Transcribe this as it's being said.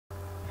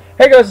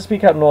Hey guys, it's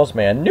Captain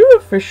Norseman. New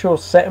official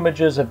set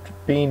images have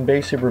been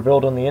basically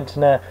revealed on the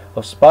internet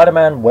of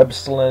Spider-Man web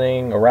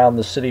slinging around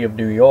the city of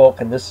New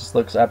York, and this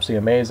looks absolutely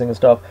amazing and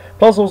stuff.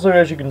 Plus also,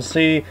 as you can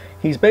see,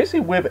 he's basically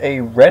with a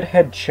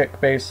redhead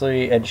chick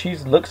basically, and she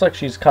looks like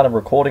she's kind of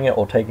recording it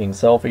or taking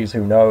selfies,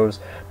 who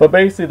knows. But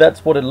basically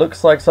that's what it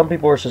looks like. Some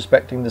people are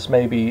suspecting this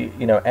may be,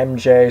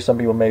 MJ, some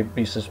people may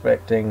be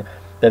suspecting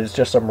that it's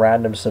just some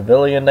random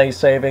civilian they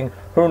saving.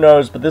 Who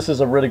knows? But this is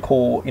a really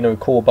cool,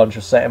 cool bunch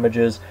of set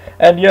images.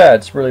 And yeah,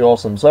 it's really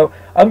awesome. So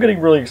I'm getting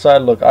really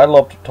excited. Look, I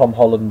loved Tom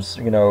Holland's,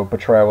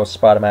 portrayal of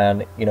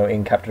Spider-Man,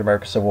 in Captain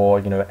America Civil War,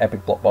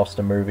 epic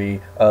blockbuster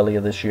movie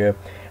earlier this year.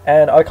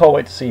 And I can't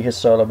wait to see his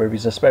solo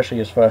movies, especially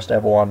his first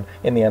ever one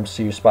in the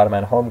MCU,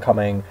 Spider-Man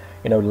Homecoming,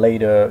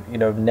 later,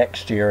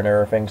 next year and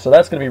everything. So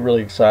that's going to be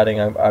really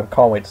exciting. I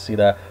can't wait to see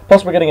that.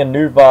 Plus, we're getting a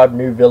new vibe,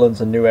 new villains,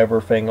 and new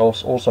everything.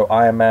 Also,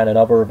 Iron Man and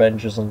other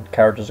Avengers and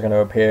characters are going to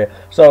appear.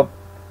 So,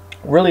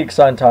 really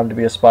exciting time to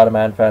be a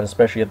Spider-Man fan,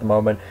 especially at the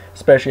moment.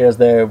 Especially as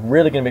they're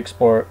really going to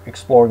be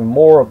exploring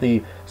more of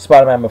the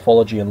Spider-Man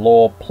mythology and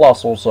lore.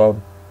 Plus,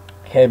 also,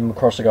 him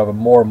crossing over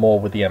more and more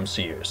with the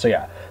MCU. So,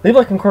 yeah. Leave a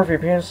like and comment for your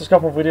opinions.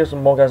 Discuss more videos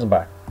and more guys, and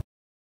bye.